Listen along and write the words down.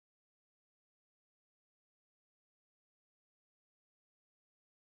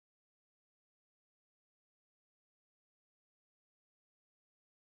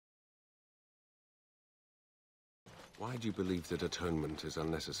Why do you believe that atonement is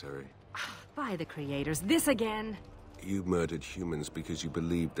unnecessary? By the creators, this again? You murdered humans because you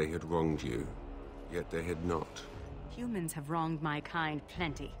believed they had wronged you, yet they had not. Humans have wronged my kind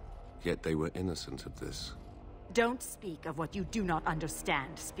plenty. Yet they were innocent of this. Don't speak of what you do not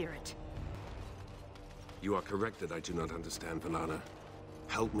understand, Spirit. You are correct that I do not understand, Valana.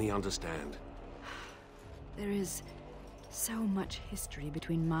 Help me understand. There is so much history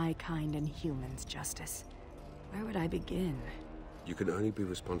between my kind and humans, Justice. Where would I begin? You can only be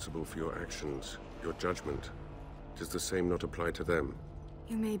responsible for your actions, your judgment. Does the same not apply to them?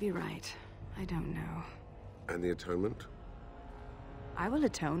 You may be right. I don't know. And the atonement? I will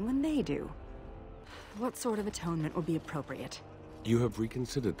atone when they do. What sort of atonement will be appropriate? You have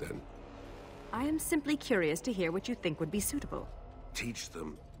reconsidered then? I am simply curious to hear what you think would be suitable. Teach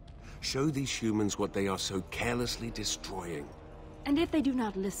them. Show these humans what they are so carelessly destroying. And if they do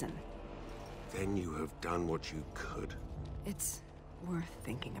not listen? Then you have done what you could. It's worth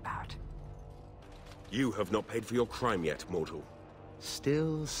thinking about. You have not paid for your crime yet, mortal.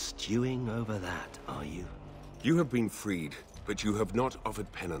 Still stewing over that, are you? You have been freed, but you have not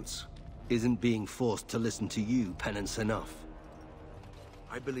offered penance. Isn't being forced to listen to you penance enough?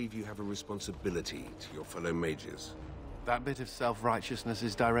 I believe you have a responsibility to your fellow mages. That bit of self-righteousness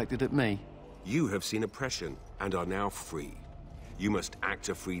is directed at me. You have seen oppression and are now free. You must act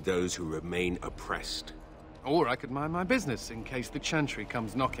to free those who remain oppressed. Or I could mind my business in case the Chantry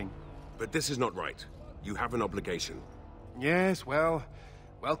comes knocking. But this is not right. You have an obligation. Yes, well,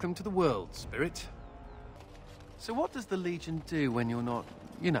 welcome to the world, Spirit. So what does the Legion do when you're not,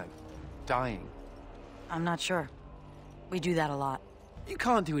 you know, dying? I'm not sure. We do that a lot. You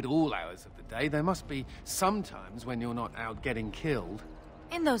can't do it all hours of the day. There must be some times when you're not out getting killed.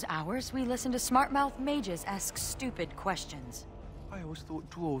 In those hours, we listen to smart-mouthed mages ask stupid questions. I always thought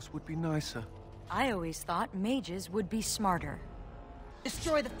dwarves would be nicer. I always thought mages would be smarter.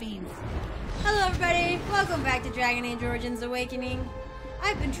 Destroy the fiends. Hello everybody, welcome back to Dragon Age Origins Awakening.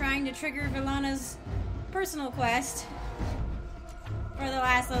 I've been trying to trigger Valana's personal quest for the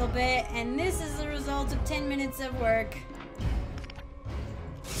last little bit, and this is the result of 10 minutes of work.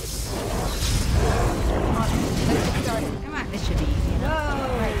 Come on. This should be easy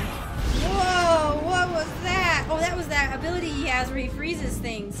enough. Whoa! Whoa! What was that? Oh, that was that ability he has where he freezes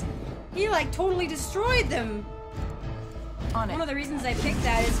things. He like totally destroyed them. On it. One of the reasons I picked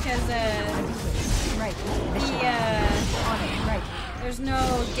that is because Right. the On it. Right. there's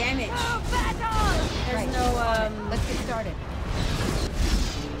no damage. Oh, battle! There's Right. no Let's get started.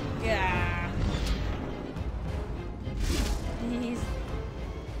 yeah.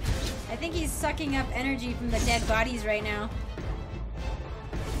 I think he's sucking up energy from the dead bodies right now.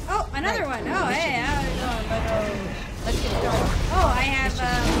 Oh, another one. Oh, hey, how's it going, bucko? Let's get started. Oh, I have,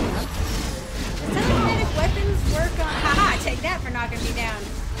 does telekinetic weapons work on... Haha, take that for knocking me down.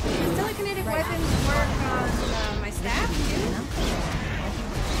 Does telekinetic weapons work on, my staff, too?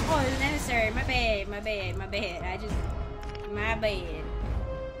 Oh, there's an emissary. My bad. My bad.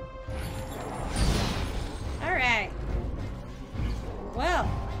 Alright.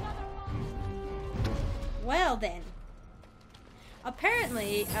 Well then.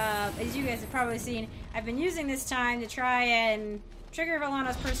 Apparently, as you guys have probably seen, I've been using this time to try and trigger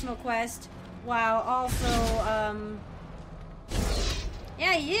Valana's personal quest, while also,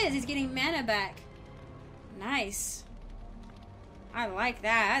 yeah, he is. He's getting mana back. Nice. I like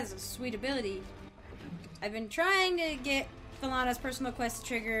that. That's a sweet ability. I've been trying to get Valana's personal quest to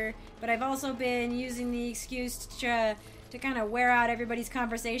trigger, but I've also been using the excuse to kind of wear out everybody's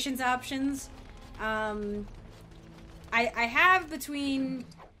conversations options. I have between,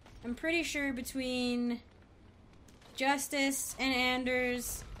 I'm pretty sure between Justice and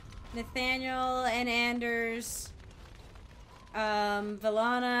Anders, Nathaniel and Anders,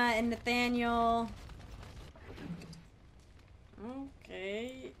 Valana and Nathaniel.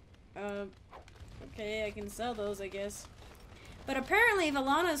 Okay. Okay, I can sell those, I guess. But apparently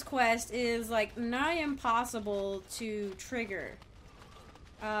Valana's quest is like nigh impossible to trigger.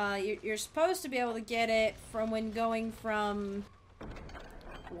 You're supposed to be able to get it from when going from...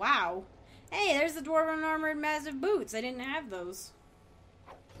 Wow. Hey, there's the Dwarven Armored Massive Boots. I didn't have those.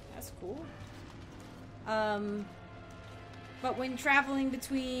 That's cool. But when traveling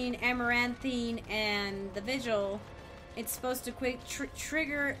between Amaranthine and the Vigil, it's supposed to quick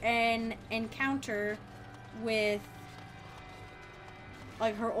trigger an encounter with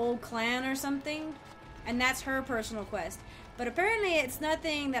like her old clan or something, and that's her personal quest. But apparently it's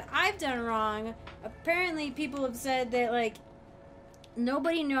nothing that I've done wrong. Apparently people have said that like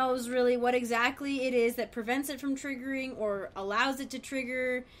nobody knows really what exactly it is that prevents it from triggering or allows it to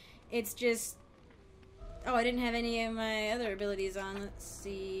trigger. It's just Oh, I didn't have any of my other abilities on. Let's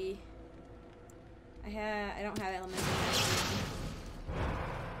see. I don't have elemental mastery.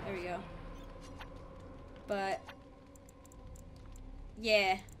 There we go. But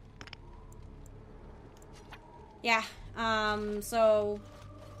yeah. Yeah. So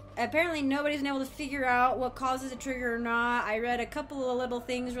apparently nobody's been able to figure out what causes a trigger or not. I read a couple of little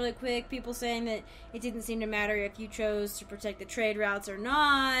things really quick. People saying that it didn't seem to matter if you chose to protect the trade routes or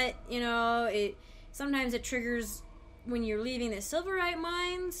not. You know, sometimes it triggers when you're leaving the silverite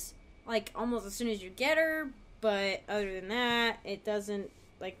mines, like almost as soon as you get her. But other than that, it doesn't,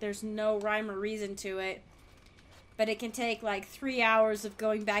 like, there's no rhyme or reason to it. But it can take like 3 hours of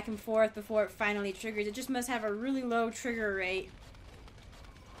going back and forth before it finally triggers. It just must have a really low trigger rate.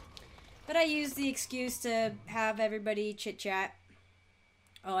 But I used the excuse to have everybody chit-chat.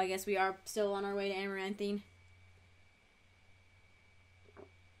 Oh, I guess we are still on our way to Amaranthine.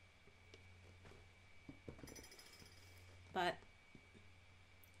 But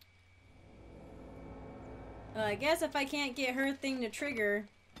I guess if I can't get her thing to trigger,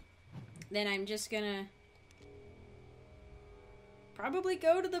 then I'm just gonna probably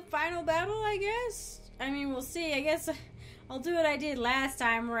go to the final battle, I guess. I mean, we'll see. I guess I'll do what I did last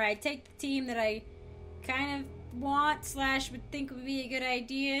time, where I take the team that I kind of want / would think would be a good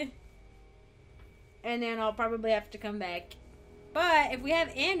idea, and then I'll probably have to come back. But if we have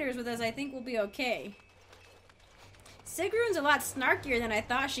Anders with us, I think we'll be okay. Sigrun's a lot snarkier than I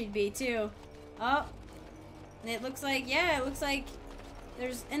thought she'd be, too. Oh, it looks like, yeah, it looks like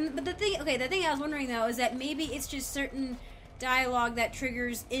there's, but the thing I was wondering, though, is that maybe it's just certain dialogue that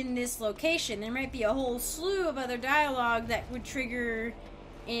triggers in this location. There might be a whole slew of other dialogue that would trigger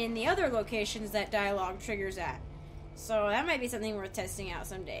in the other locations that dialogue triggers at. So that might be something worth testing out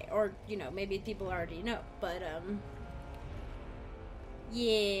someday. Or, you know, maybe people already know. But,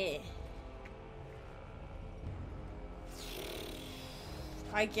 yeah.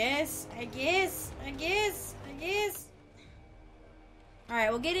 I guess. Alright,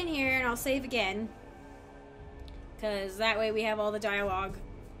 we'll get in here and I'll save again. Because that way we have all the dialogue.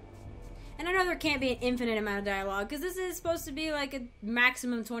 And I know there can't be an infinite amount of dialogue, because this is supposed to be like a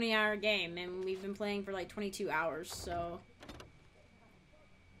maximum 20-hour game, and we've been playing for like 22 hours, so...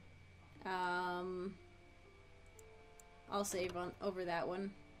 I'll save over that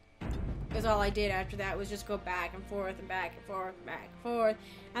one. Because all I did after that was just go back and forth and back and forth and back and forth.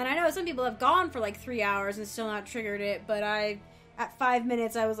 And I know some people have gone for like 3 hours and still not triggered it, but at 5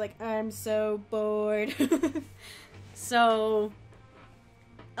 minutes, I was like, I'm so bored. So,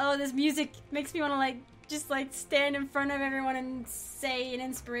 oh, this music makes me want to just stand in front of everyone and say an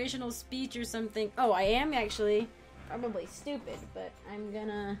inspirational speech or something. Oh, I am actually probably stupid, but I'm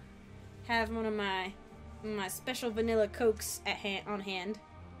gonna have one of my special vanilla Cokes on hand.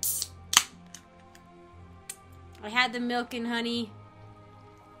 I had the milk and honey.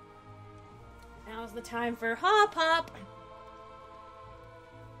 Now's the time for hop hop.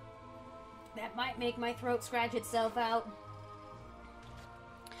 That might make my throat scratch itself out.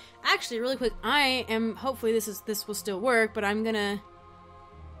 Actually, really quick, hopefully this will still work, but I'm gonna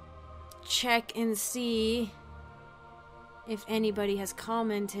check and see if anybody has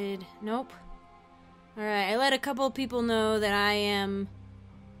commented. Nope. Alright, I let a couple of people know that I am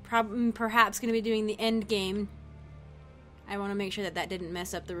perhaps gonna be doing the end game. I want to make sure that didn't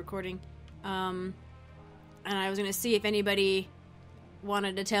mess up the recording. And I was gonna see if anybody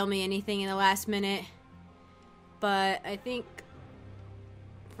wanted to tell me anything in the last minute, but I think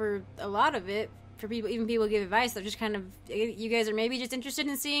for a lot of it, for people, even people give advice, they're just kind of, you guys are maybe just interested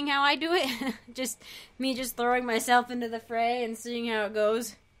in seeing how I do it. Just me just throwing myself into the fray and seeing how it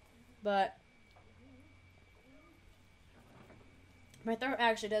goes. But my throat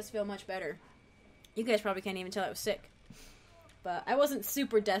actually does feel much better. You guys probably can't even tell I was sick, but I wasn't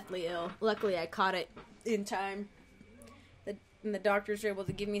super deathly ill. Luckily I caught it in time. And the doctors were able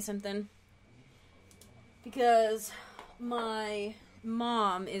to give me something, because my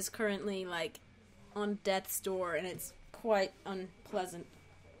mom is currently on death's door, and it's quite unpleasant.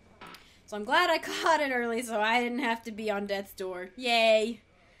 So I'm glad I caught it early so I didn't have to be on death's door. Yay!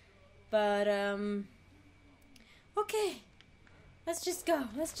 But okay, let's just go.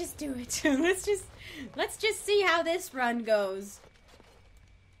 Let's just do it. let's just see how this run goes.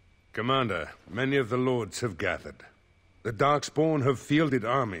 Commander, many of the lords have gathered. The darkspawn have fielded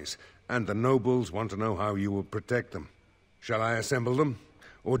armies, and the nobles want to know how you will protect them. Shall I assemble them,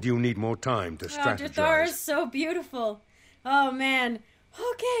 or do you need more time to strategize? Drathar is so beautiful. Oh, man.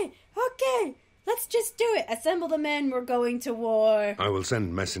 Okay. Let's just do it. Assemble the men. We're going to war. I will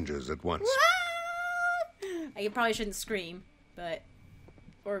send messengers at once. I probably shouldn't scream,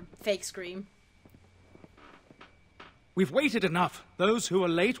 or fake scream. We've waited enough. Those who are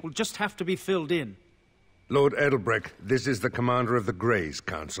late will just have to be filled in. Lord Edelbrecht, this is the commander of the Greys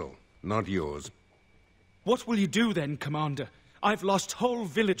Council, not yours. What will you do then, Commander? I've lost whole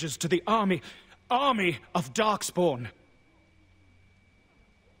villages to the army of darkspawn.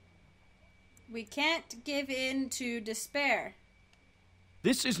 We can't give in to despair.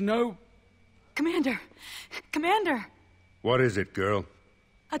 This is no... Commander! Commander! What is it, girl?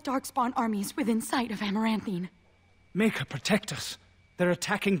 A darkspawn army is within sight of Amaranthine. Make her protect us. They're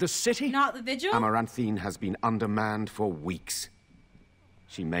attacking the city? Not the Vigil? Amaranthine has been undermanned for weeks.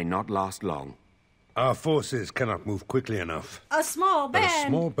 She may not last long. Our forces cannot move quickly enough. A small band! But a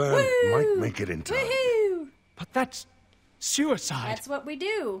small band Woo! might make it in time. Woohoo! But that's suicide. That's what we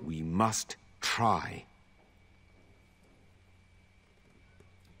do. We must try.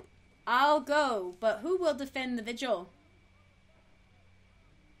 I'll go, but who will defend the Vigil?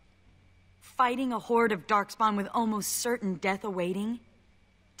 Fighting a horde of darkspawn with almost certain death awaiting?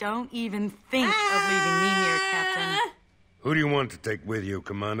 Don't even think of leaving me here, Captain. Who do you want to take with you,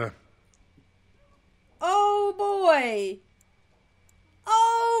 Commander? Oh boy!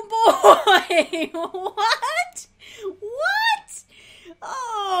 Oh boy! What? What?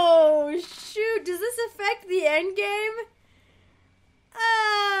 Oh shoot! Does this affect the end game?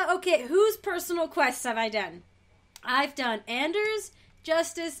 Okay, whose personal quests have I done? I've done Anders,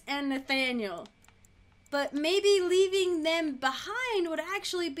 Justice, and Nathaniel. But maybe leaving them behind would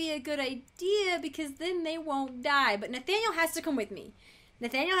actually be a good idea because then they won't die. But Nathaniel has to come with me.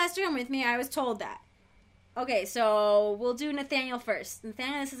 Nathaniel has to come with me. I was told that. Okay, so we'll do Nathaniel first.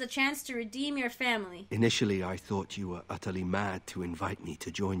 Nathaniel, this is a chance to redeem your family. Initially, I thought you were utterly mad to invite me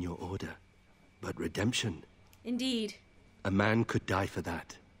to join your order. But redemption. Indeed. A man could die for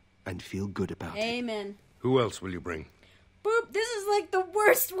that and feel good about it. Amen. Who else will you bring? Boop, this is like the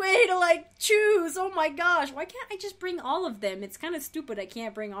worst way to like choose. Oh my gosh, why can't I just bring all of them? It's kind of stupid I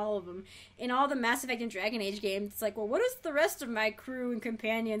can't bring all of them. In all the Mass Effect and Dragon Age games, it's like, well, what does the rest of my crew and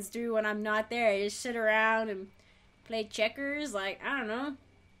companions do when I'm not there? I just sit around and play checkers? Like, I don't know.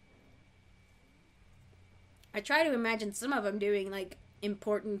 I try to imagine some of them doing like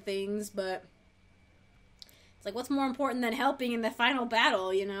important things, but it's like, what's more important than helping in the final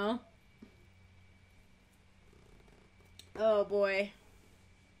battle, you know? Oh boy.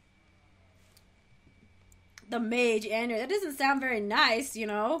 The mage Anders. That doesn't sound very nice, you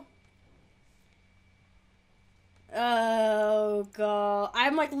know? Oh god.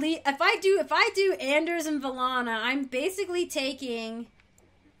 I'm like if I do Anders and Valana, I'm basically taking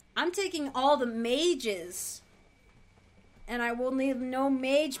all the mages. And I will leave no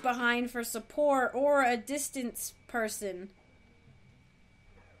mage behind for support or a distance person.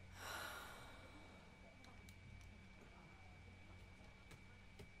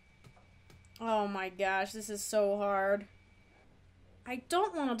 Oh my gosh, this is so hard. I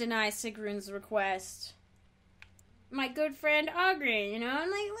don't want to deny Sigrun's request. My good friend Ogren, you know?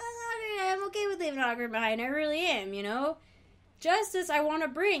 I'm like, well, Ogren, I'm okay with leaving Ogren behind. I really am, you know? Justice I want to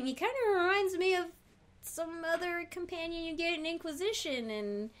bring. He kind of reminds me of some other companion you get in Inquisition,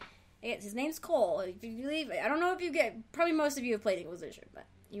 and his name's Cole. If you believe, I don't know if you get, probably most of you have played Inquisition, but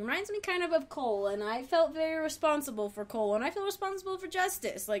he reminds me kind of Cole, and I felt very responsible for Cole, and I feel responsible for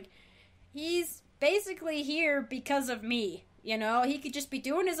Justice. Like, he's basically here because of me, you know? He could just be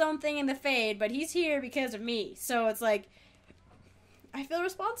doing his own thing in the Fade, but he's here because of me. So it's like, I feel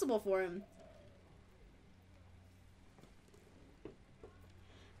responsible for him.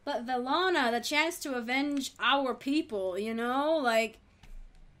 But Valana, the chance to avenge our people, you know? Like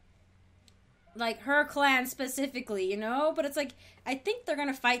her clan specifically, you know? But it's like, I think they're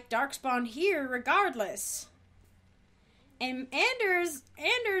gonna fight Darkspawn here regardless. And Anders,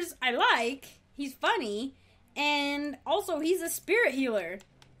 I like. He's funny. And also, he's a spirit healer.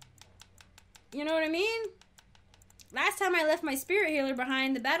 You know what I mean? Last time I left my spirit healer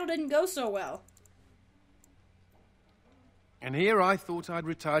behind, the battle didn't go so well. And here I thought I'd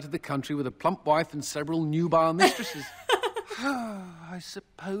retire to the country with a plump wife and several nubile mistresses. I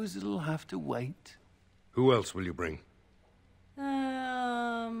suppose it'll have to wait. Who else will you bring?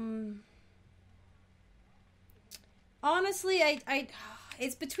 Honestly,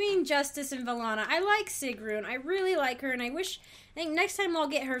 it's between Justice and Valana. I like Sigrun. I really like her, and I think next time I'll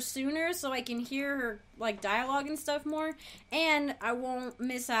get her sooner so I can hear her, like, dialogue and stuff more, and I won't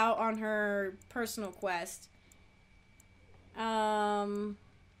miss out on her personal quest.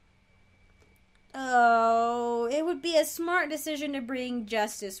 Oh, it would be a smart decision to bring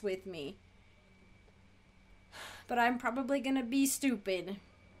Justice with me. But I'm probably gonna be stupid.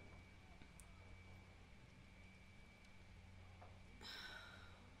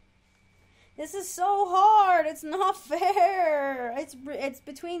 This is so hard. It's not fair. It's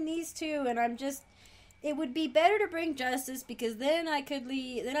between these two, and I'm just. It would be better to bring Justice because then I could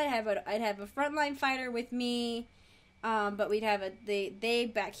leave. Then I'd have a frontline fighter with me, but we'd have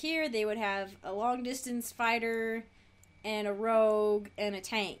they back here. They would have a long distance fighter, and a rogue and a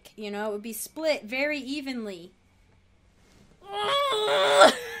tank. You know, it would be split very evenly.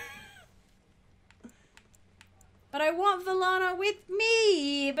 But I want Valana with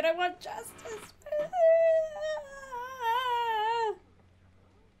me. But I want Justice.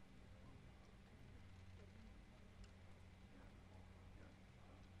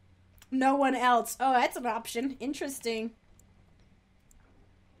 No one else. Oh, that's an option. Interesting.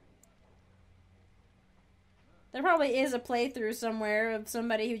 There probably is a playthrough somewhere of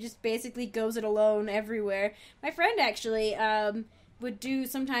somebody who just basically goes it alone everywhere. My friend actually would do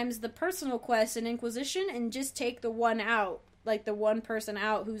sometimes the personal quest in Inquisition and just take the one out. Like the one person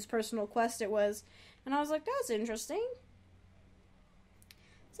out whose personal quest it was. And I was like, that's interesting.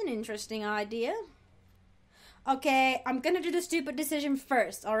 It's an interesting idea. Okay, I'm gonna do the stupid decision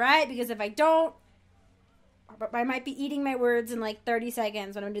first, alright? Because if I don't, I might be eating my words in like 30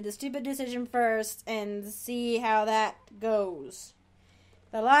 seconds. I'm gonna do the stupid decision first and see how that goes.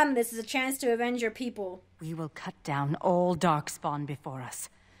 Valana, this is a chance to avenge your people. We will cut down all darkspawn before us,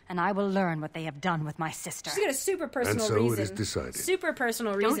 and I will learn what they have done with my sister. She's got a super personal reason. reason. And so it is decided. Super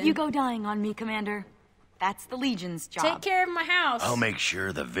personal reason. Don't you go dying on me, Commander. That's the Legion's job. Take care of my house. I'll make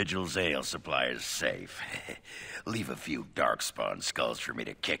sure the Vigil's ale supply is safe. Leave a few darkspawn skulls for me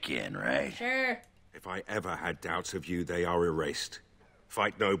to kick in, right? Sure. If I ever had doubts of you, they are erased.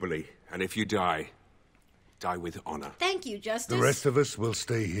 Fight nobly, and if you die, die with honor. Thank you, Justice. The rest of us will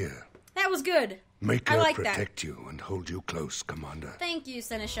stay here. That was good. Make I her like protect that. you and hold you close, Commander. Thank you,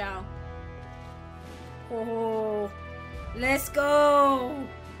 Seneschal. Oh, let's go.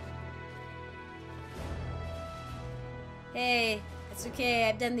 Hey, it's okay.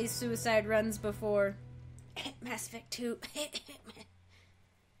 I've done these suicide runs before. Mass Effect 2.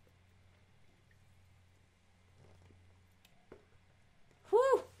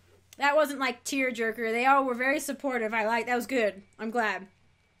 Whew. That wasn't like tearjerker. They all were very supportive. That was good. I'm glad.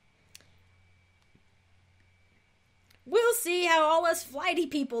 We'll see how all us flighty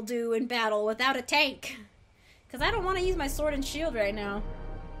people do in battle without a tank. Because I don't want to use my sword and shield right now.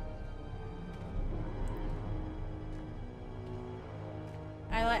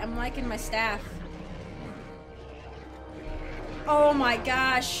 I'm liking my staff. Oh my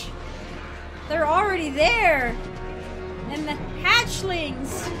gosh. They're already there. And the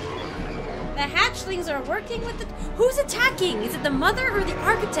hatchlings. The hatchlings are working with the... Who's attacking? Is it the mother or the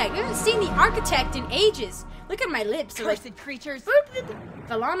architect? We haven't seen the architect in ages. Look at my lips. Cursed like, creatures.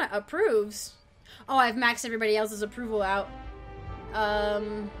 Valana approves. Oh, I've maxed everybody else's approval out.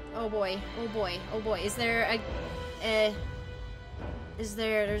 Oh boy. Oh boy. Oh boy. Is there a...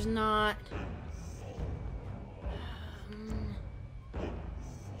 There's not...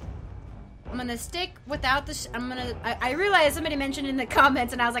 I'm gonna stick without the... I realized somebody mentioned in the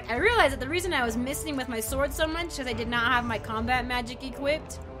comments, and I was like, I realized that the reason I was missing with my sword so much because I did not have my combat magic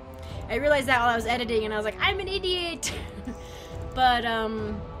equipped. I realized that while I was editing, and I was like, I'm an idiot. But,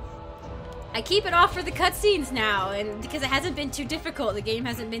 I keep it off for the cutscenes now, and because it hasn't been too difficult. The game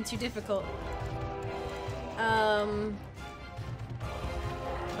hasn't been too difficult.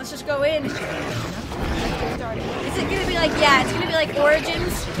 Let's just go in. Is it gonna be like, yeah, it's gonna be like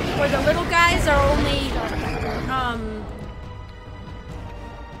Origins, where the little guys are only,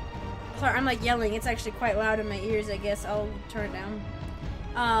 sorry, I'm like yelling. It's actually quite loud in my ears, I guess. I'll turn it down.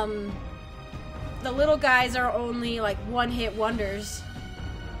 The little guys are only like one-hit wonders,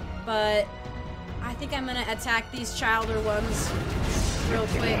 but I think I'm gonna attack these childer ones real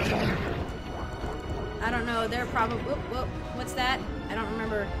quick. I don't know, they're probably... Whoop, what's that? I don't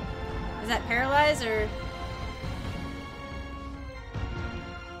remember. Is that paralyzed, or...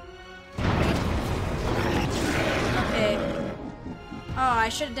 Okay. Oh, I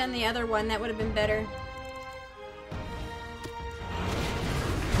should have done the other one. That would have been better.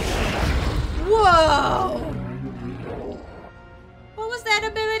 Whoa! What was that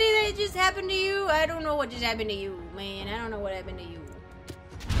ability that just happened to you? I don't know what just happened to you, man. I don't know what happened to you.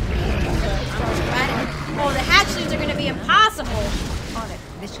 Oh, the hatchlings are going to be impossible.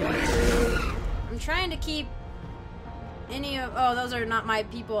 I'm trying to keep any of... Oh, those are not my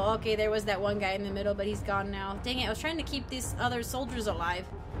people. Okay, there was that one guy in the middle, but he's gone now. Dang it, I was trying to keep these other soldiers alive.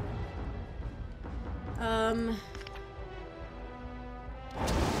 There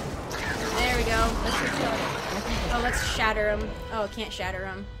we go. Let's shatter him. Oh, can't shatter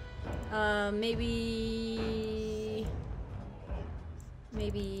him. Maybe...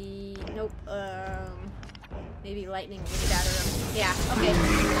 Nope. Maybe lightning will get out of him. Yeah, okay.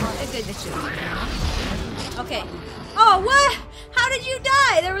 Okay. Oh, what? How did you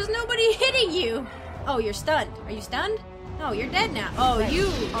die? There was nobody hitting you. Oh, you're stunned. Are you stunned? No, you're dead now. Oh, you're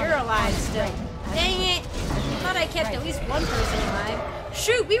alive still. Dang it. I thought I kept at least one person alive.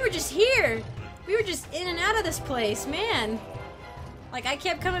 Shoot, we were just here. We were just in and out of this place, man. Like, I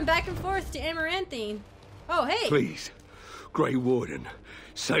kept coming back and forth to Amaranthine. Oh, hey. Please, Grey Warden,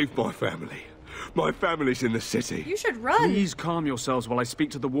 save my family. My family's in the city. You should run. Please calm yourselves while I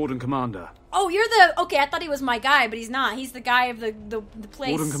speak to the Warden Commander. Oh, you're the... Okay, I thought he was my guy, but he's not. He's the guy of the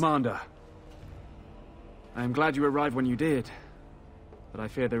place. Warden Commander. I am glad you arrived when you did, but I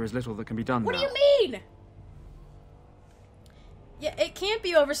fear there is little that can be done now. What do you mean? Yeah, it can't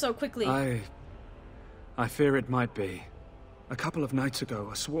be over so quickly. I fear it might be. A couple of nights ago,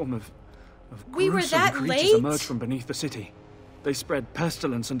 a swarm of we were gruesome that creatures late? emerged from beneath the city. They spread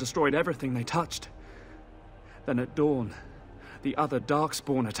pestilence and destroyed everything they touched. Then at dawn, the other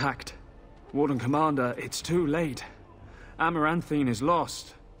darkspawn attacked. Warden Commander, it's too late. Amaranthine is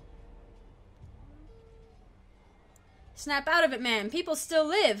lost. Snap out of it, man. People still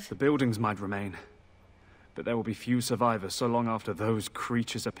live. The buildings might remain, but there will be few survivors so long after those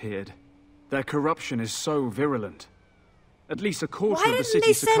creatures appeared. Their corruption is so virulent. At least a quarter of the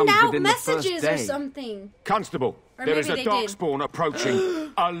city succumbed within the first day. Why didn't they send out messages or something? Constable, Or there is a maybe they darkspawn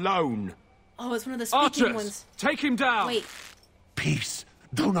approaching, alone. Oh, it's one of the speaking Archers, ones. take him down! Wait, Peace.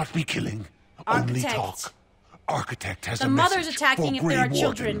 Do not be killing. Only Architect. talk. Architect has the a mother's message attacking for if there are Grey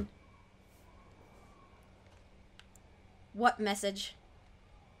children. Warden. What message?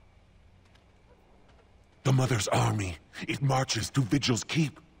 The mother's army. It marches to Vigil's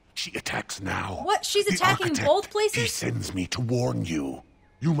Keep. She attacks now. What? She's The attacking architect, both He places? sends me to warn you.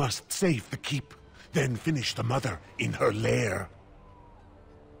 You must save the keep, then finish the mother in her lair.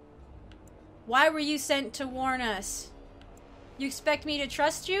 Why were you sent to warn us? You expect me to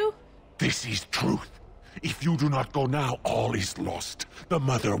trust you? This is truth. If you do not go now, all is lost. The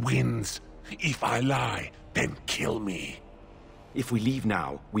mother wins. If I lie, then kill me. If we leave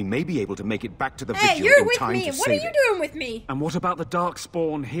now, we may be able to make it back to the Hey, Vigil you're in with time me. to What are save you it. doing with me? And what about the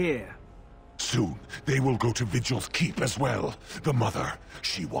darkspawn here? Soon, they will go to Vigil's Keep as well. The mother,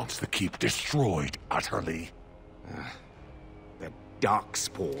 she wants the keep destroyed utterly. The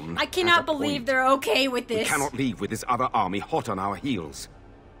darkspawn. I cannot has a believe point. they're okay with We this. cannot leave with this other army hot on our heels.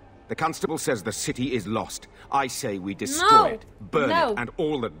 The constable says the city is lost. I say we destroy No. it, burn No. it, and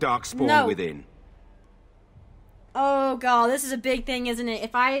all the darkspawn No. within. Oh god, this is a big thing, isn't it?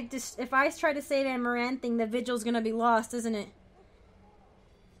 If I try to save Amaranthine, the Vigil's gonna be lost, isn't it?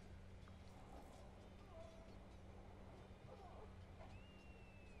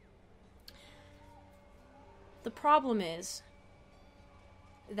 The problem is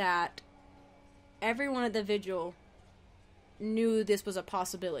that everyone at the Vigil knew this was a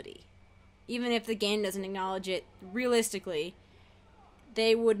possibility. Even if the game doesn't acknowledge it, realistically,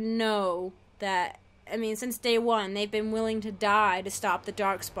 they would know that, I mean, since day one, they've been willing to die to stop the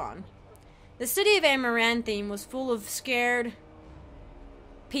darkspawn. The city of Amaranthine was full of scared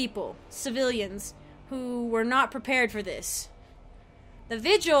people, civilians, who were not prepared for this. The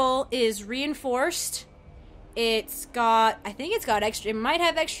Vigil is reinforced. It's got, I think it's got extra, it might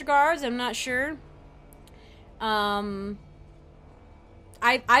have extra guards, I'm not sure. I've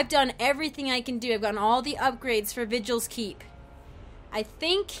done everything I can do. I've gotten all the upgrades for Vigil's Keep. I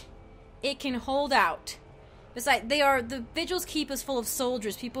think it can hold out. Besides, the Vigil's Keep is full of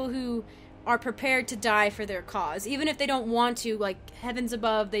soldiers, people who are prepared to die for their cause. Even if they don't want to, like, heavens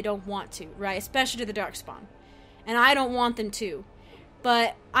above, they don't want to, right? Especially to the Darkspawn. And I don't want them to.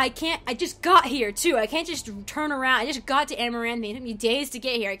 But I just got here, too. I can't just turn around. I just got to Amaranthine. It took me days to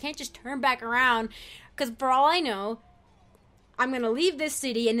get here. I can't just turn back around. Because for all I know, I'm going to leave this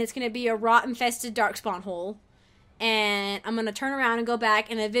city and it's going to be a rot-infested Darkspawn hole. And I'm going to turn around and go back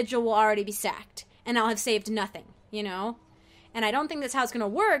and the Vigil will already be sacked. And I'll have saved nothing, you know? And I don't think that's how it's going to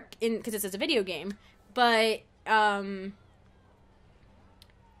work, because it's a video game. But,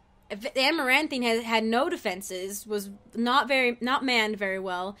 Amaranthine had no defenses, was not manned very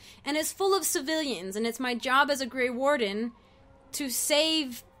well, and is full of civilians. And it's my job as a Grey Warden to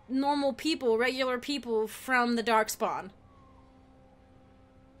save normal people, regular people, from the Darkspawn.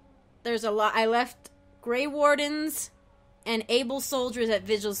 There's a lot. I left Grey Wardens and able soldiers at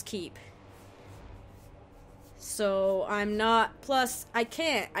Vigil's Keep. So I'm not. Plus, I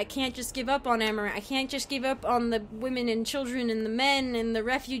can't just give up on Amaranth. I can't just give up on the women and children and the men and the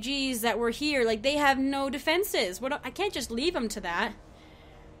refugees that were here. Like, they have no defenses. I can't just leave them to that.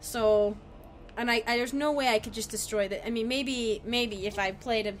 So, and I there's no way I could just destroy that. I mean, maybe if I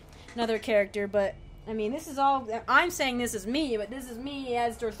played another character, but I mean, this is all. I'm saying this is me, but this is me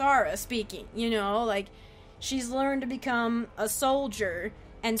as Dorthara speaking. You know, like she's learned to become a soldier,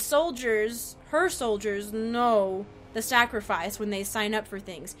 and soldiers, her soldiers, know the sacrifice when they sign up for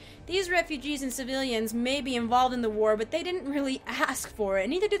things. These refugees and civilians may be involved in the war, but they didn't really ask for it.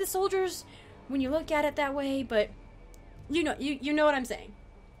 Neither did the soldiers, when you look at it that way. But you know what I'm saying.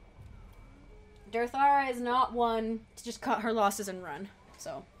 Dorthara is not one to just cut her losses and run.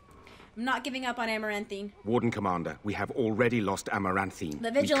 So I'm not giving up on Amaranthine. Warden Commander, we have already lost Amaranthine.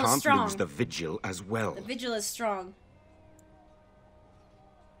 The Vigil is we can't strong. lose the Vigil as well. The Vigil is strong.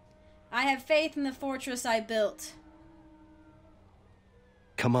 I have faith in the fortress I built.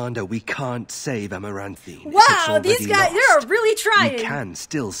 Commander, we can't save Amaranthine. Wow, these guys, they're really trying. We can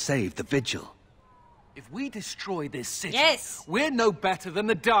still save the Vigil. If we destroy this city, yes, we're no better than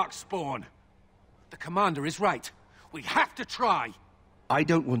the darkspawn. The commander is right. We have to try. I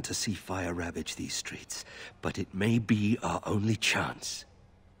don't want to see fire ravage these streets, but it may be our only chance.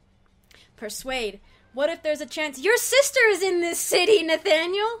 Persuade. What if there's a chance? Your sister is in this city,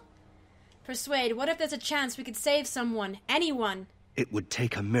 Nathaniel! Persuade. What if there's a chance we could save someone? Anyone? It would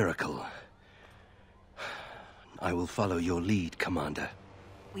take a miracle. I will follow your lead, Commander.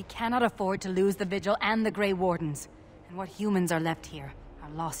 We cannot afford to lose the Vigil and the Grey Wardens. And what humans are left here are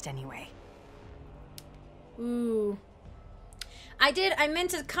lost anyway. Ooh. I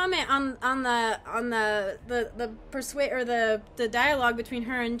meant to comment on the persuade or the dialogue between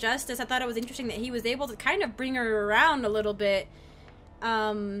her and Justice. I thought it was interesting that he was able to kind of bring her around a little bit.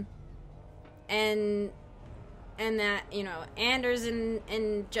 And that, you know, Anders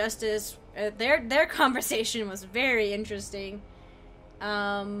and Justice, their conversation was very interesting.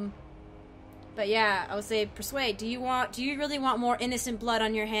 But yeah, I would say Persuade. Do you really want more innocent blood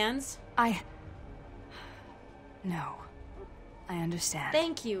on your hands? No. I understand.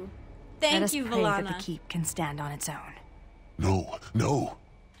 Thank you. Thank you, Valana. Let us pray that the keep can stand on its own. No, no.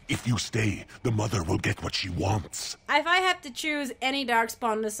 If you stay, the mother will get what she wants. If I have to choose any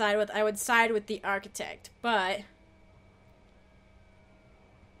darkspawn to side with, I would side with the Architect. But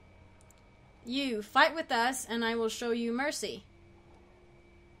you fight with us, and I will show you mercy.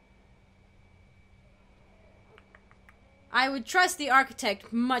 I would trust the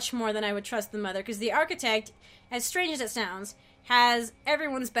Architect much more than I would trust the Mother, because the Architect, as strange as it sounds, has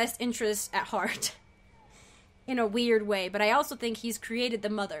everyone's best interests at heart. In a weird way, but I also think he's created the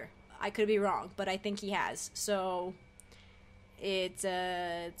Mother. I could be wrong, but I think he has. So, I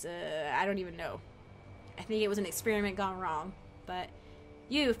don't even know. I think it was an experiment gone wrong. But,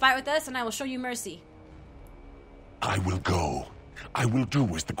 you, fight with us and I will show you mercy. I will go. I will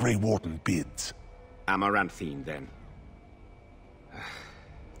do as the Grey Warden bids. Amaranthine, then.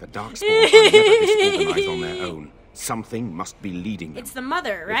 The Darkspawn are never disorganized on their own. Something must be leading them. It's the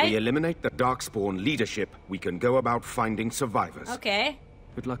Mother, right? If we eliminate the Darkspawn leadership, we can go about finding survivors. Okay.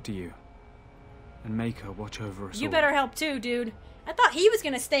 Good luck to you. And make her watch over us all. You better help too, dude. I thought he was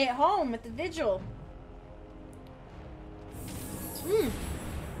gonna stay at home at the Vigil.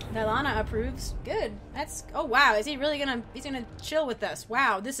 Valana approves. Good. That's... Oh, wow. Is he really gonna... He's gonna chill with us.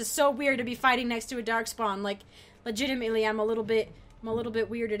 Wow. This is so weird to be fighting next to a Darkspawn. Like, legitimately, I'm a little bit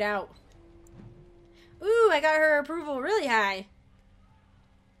weirded out. Ooh, I got her approval really high.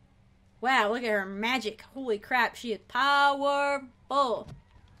 Wow, look at her magic. Holy crap, she is powerful.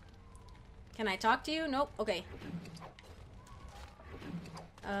 Can I talk to you? Nope. Okay.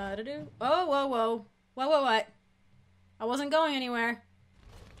 Oh, whoa, whoa. Whoa, what? I wasn't going anywhere.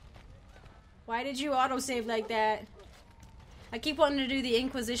 Why did you autosave like that? I keep wanting to do the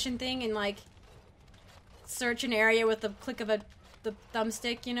Inquisition thing and, like, search an area with the click of the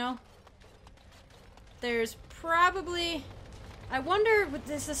thumbstick, you know? There's probably... I wonder,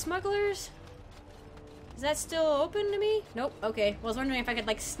 is the smugglers? Is that still open to me? Nope. Okay. Well, I was wondering if I could,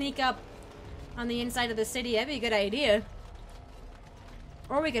 like, sneak up on the inside of the city. That'd be a good idea.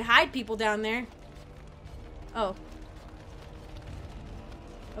 Or we could hide people down there. Oh.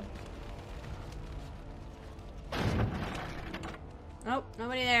 Nope.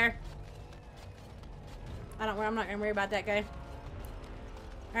 Nobody there. I'm not gonna worry about that guy.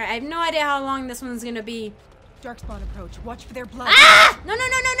 Alright, I have no idea how long this one's gonna be. Darkspawn approach. Watch for their blood. Ah! No.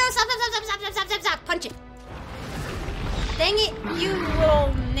 Stop. Punch it. Dang it, you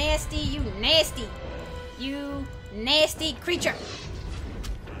little you nasty creature.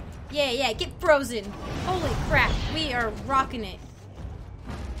 Yeah, get frozen. Holy crap, we are rocking it.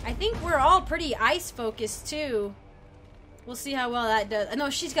 I think we're all pretty ice focused too. We'll see how well that does. No,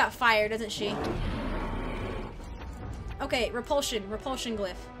 she's got fire, doesn't she? Okay, repulsion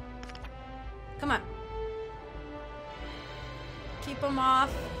glyph. Come on. Keep them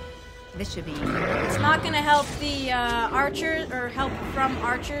off. This should be easy. It's not gonna help the archers, or help from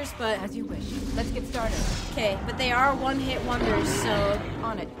archers, but... As you wish. Let's get started. Okay, but they are one-hit wonders, so...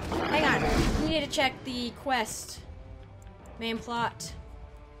 On it. Hang on. We need to check the quest. Main plot.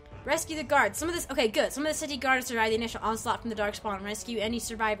 Rescue the guards. Some of this... Okay, good. Some of the city guards survived the initial onslaught from the darkspawn. Rescue any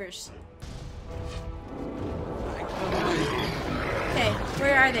survivors. Okay,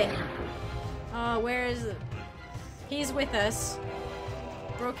 where are they? Where is it? He's with us.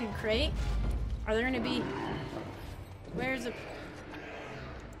 Broken crate. Are there gonna be... Where's the...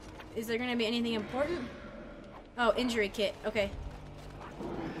 Is there gonna be anything important? Oh, injury kit. Okay.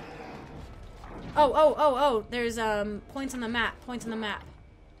 Oh. There's, points on the map. Points on the map.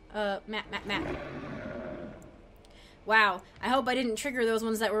 Map. Wow. I hope I didn't trigger those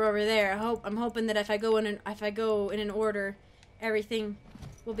ones that were over there. I'm hoping that if I go in an order, everything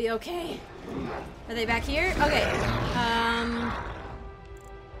will be okay. Are they back here? Okay.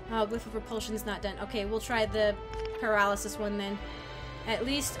 Oh, glyph of repulsion's not done. Okay, we'll try the paralysis one then. At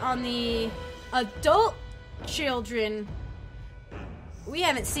least on the adult children, we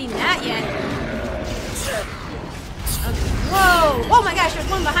haven't seen that yet. Okay. Whoa! Oh my gosh, there's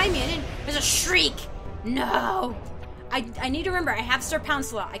one behind me. There's a shriek. No. I need to remember, I have Sir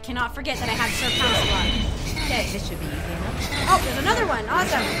Pouncelot. I cannot forget that I have Sir Pouncelot. Okay. This should be easy enough. Oh, there's another one.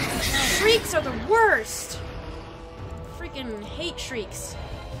 Awesome. Shrieks are the worst. Freaking hate shrieks.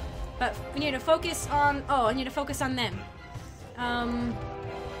 But we need to focus on... Oh, I need to focus on them.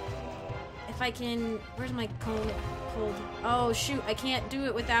 If I can... Where's my cold? Oh, shoot. I can't do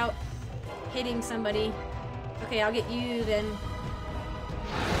it without hitting somebody. Okay, I'll get you then.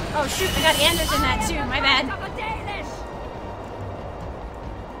 Oh, shoot. I got Anders in that too. My bad.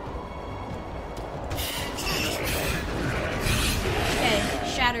 Okay,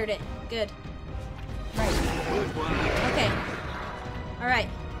 shattered it. Good. Okay. Alright.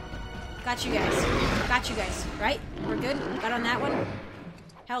 Got you guys. Right? We're good? Got on that one?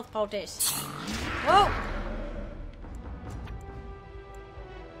 Health poultice. Whoa!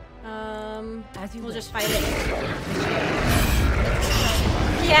 We'll just fight it.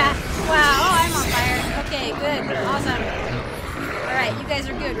 Yeah. Wow. Oh, I'm on fire. Okay, good. Awesome. Alright, you guys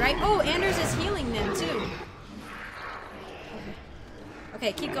are good, right? Oh, Anders is healing them, too.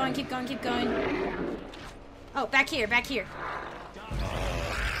 Okay, keep going. Oh, back here.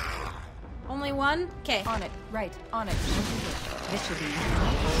 Only one? Okay. On it. Right. On it. This should be easy.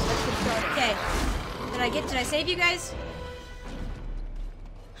 Let's get started. Okay. Did I save you guys?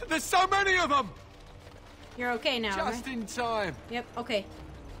 There's so many of them! You're okay now, Just right? in time. Yep, okay.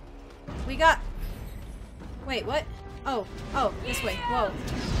 We got... Wait, what? Oh, this way. Whoa.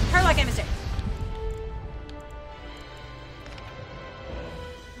 Her like I missed it.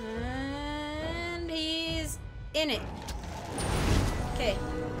 And he's in it. Okay.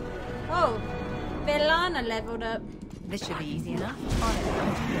 Oh, Belana leveled up. This should be easy enough. On it.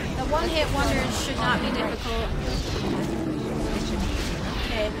 The one-hit wonders should not be difficult. This should be easy enough.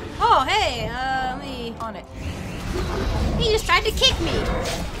 Okay. Oh, hey, let me... On it. He just tried to kick me.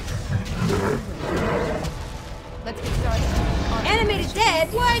 Let's get started. Animated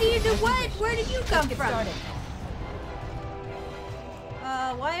dead? Why do you do what? Where did you come from? Started.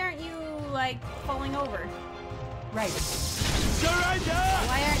 Why aren't you, like, falling over? Right. Surrender!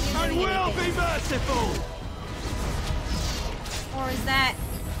 Why aren't you doing And we'll anything? be merciful! Or is that...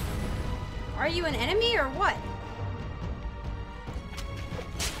 Are you an enemy or what?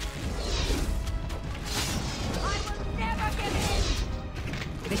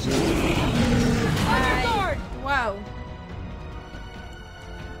 This should be easy enough. Whoa.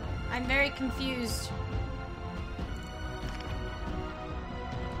 I'm very confused.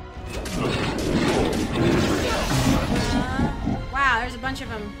 Wow, there's a bunch of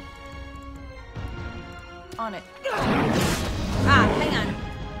them. On it. Ah, hang on.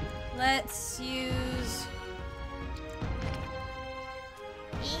 Let's use...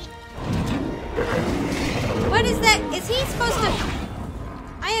 What is that? Is he supposed to...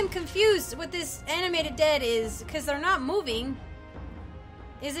 I am confused what this animated dead is, because they're not moving.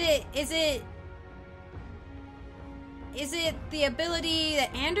 Is it the ability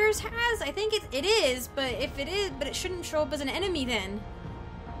that Anders has? I think it is, but if it is, but it shouldn't show up as an enemy then.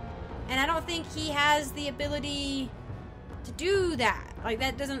 And I don't think he has the ability to do that. Like,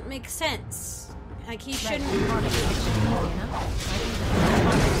 that doesn't make sense. Like, he shouldn't... On it. This should be easy enough.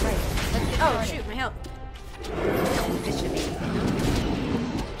 Let's get Oh, started. shoot, my health. This should be easy enough.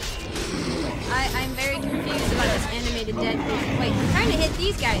 I'm very confused about this animated dead thing. Wait, I'm trying to hit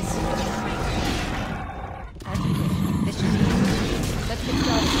these guys. As you wish. This should be easy. Let's get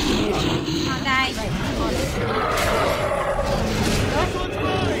started. Come on, die. Right. On it. This one's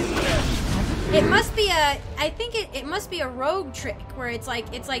mine! It must be a. I think it must be a rogue trick where it's like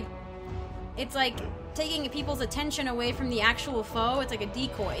taking people's attention away from the actual foe. It's like a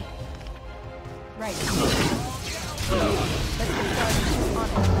decoy. Right. This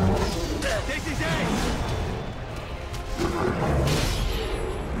is it.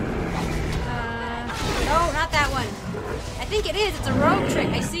 No, not that one. I think it is. It's a rogue trick.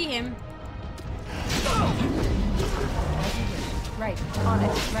 I see him. Right. On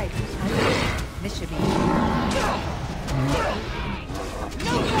it. Right. This should be easy.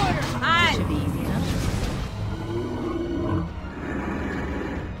 No quarter. This should be easy enough.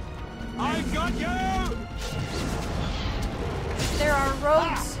 I got you. There are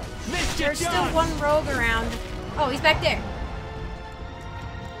rogues. There's still one rogue around. Oh, he's back there.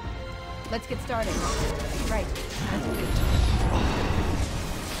 Let's get started. Right.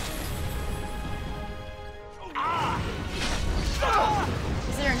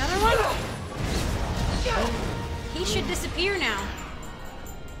 Is there another one? He should disappear now.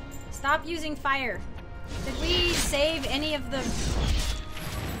 Stop using fire. Did we save any of the...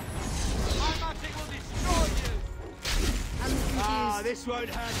 I'm confused. This won't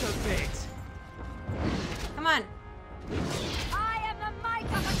hurt a bit. Come on. I am the might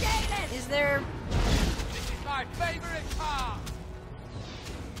of a Galen! Is there... This is my favorite part.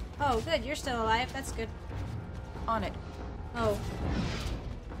 Oh, good. You're still alive. That's good. On it. Oh.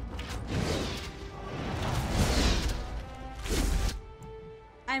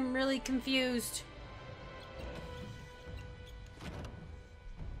 I'm really confused.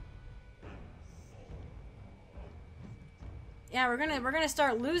 Yeah, we're gonna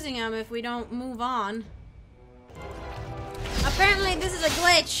start losing them if we don't move on. Apparently this is a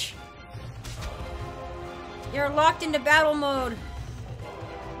glitch. You're locked into battle mode.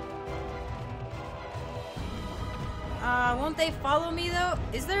 Won't they follow me though?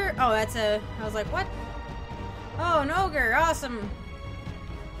 Is there? Oh, that's a... I was like, what? Oh, an ogre. Awesome.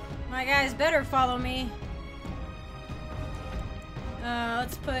 My guys better follow me.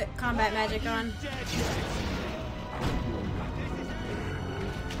 Let's put combat magic on.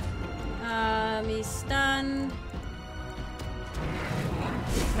 He's stunned.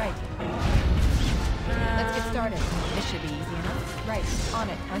 Right. Let's get started. This should be easy enough. Right. On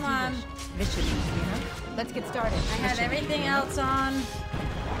it. Come on. This should be easy enough. Let's get started. I have everything else on.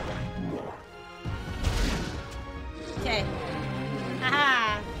 Okay.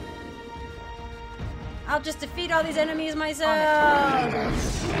 Haha. I'll just defeat all these enemies myself.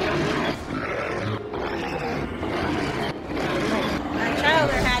 My child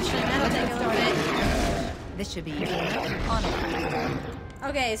are hatching. That'll take a little bit. This should be easy enough. On it.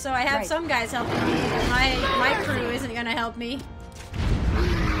 Okay, so I have some guys helping me, but my crew isn't gonna help me.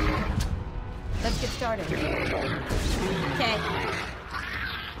 Let's get started. Okay.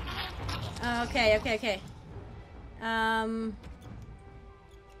 Okay.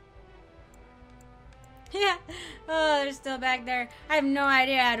 Yeah. Oh, they're still back there. I have no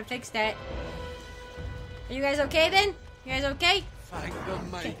idea how to fix that. Are you guys okay then? You guys okay? Thank the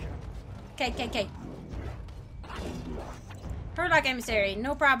maker. Okay. Hurlock emissary.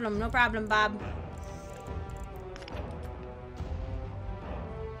 No problem, Bob.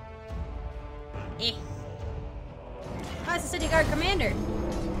 Eh. Oh, it's the city guard commander.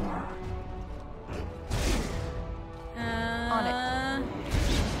 On it.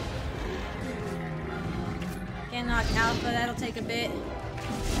 Can't knock Alpha, that'll take a bit.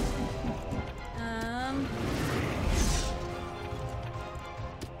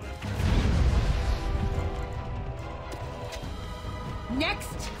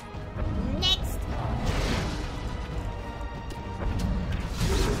 Next.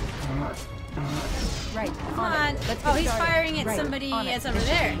 Right. Come on. Let's get he's started. firing at somebody that's over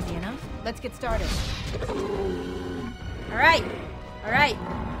there. Easy enough. Let's get started. All right.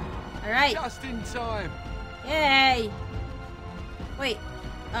 Just in time. Yay. Wait.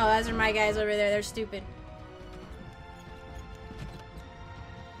 Oh, those are my guys over there. They're stupid.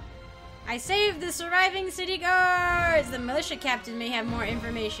 I saved the surviving city guards! The militia captain may have more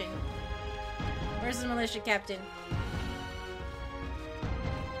information. Where's the militia captain?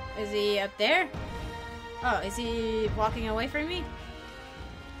 Is he up there? Oh, is he walking away from me?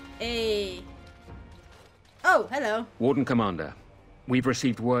 Hey. Oh, hello. Warden Commander, we've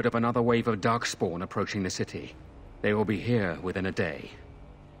received word of another wave of darkspawn approaching the city. They will be here within a day.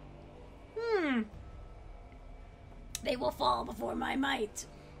 They will fall before my might.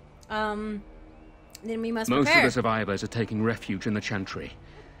 Then we must Most prepare. of the survivors are taking refuge in the Chantry.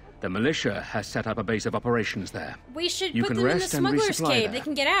 The militia has set up a base of operations there. We should You put can them in the rest and smuggler's resupply cave. there. They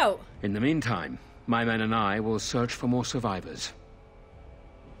can get out. In the meantime, my men and I will search for more survivors.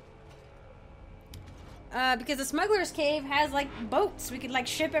 because the smuggler's cave has, like, boats. We could, like,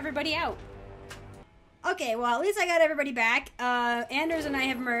 ship everybody out. Okay, well, at least I got everybody back. Anders and I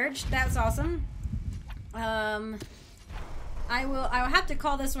have merged. That's awesome. I will have to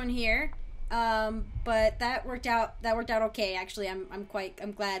call this one here. But that worked out okay, actually. I'm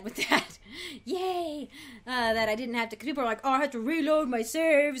glad with that. Yay! That I didn't have to, 'cause people are like, oh, I have to reload my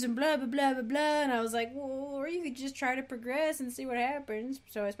saves and blah, blah, blah, blah, blah. And I was like, well, or you could just try to progress and see what happens.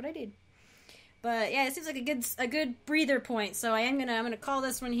 So that's what I did. But yeah, it seems like a good breather point. So I'm gonna call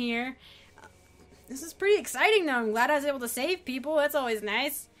this one here. This is pretty exciting though. I'm glad I was able to save people. That's always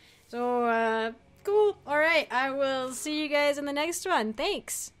nice. So, cool. Alright, I will see you guys in the next one.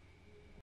 Thanks.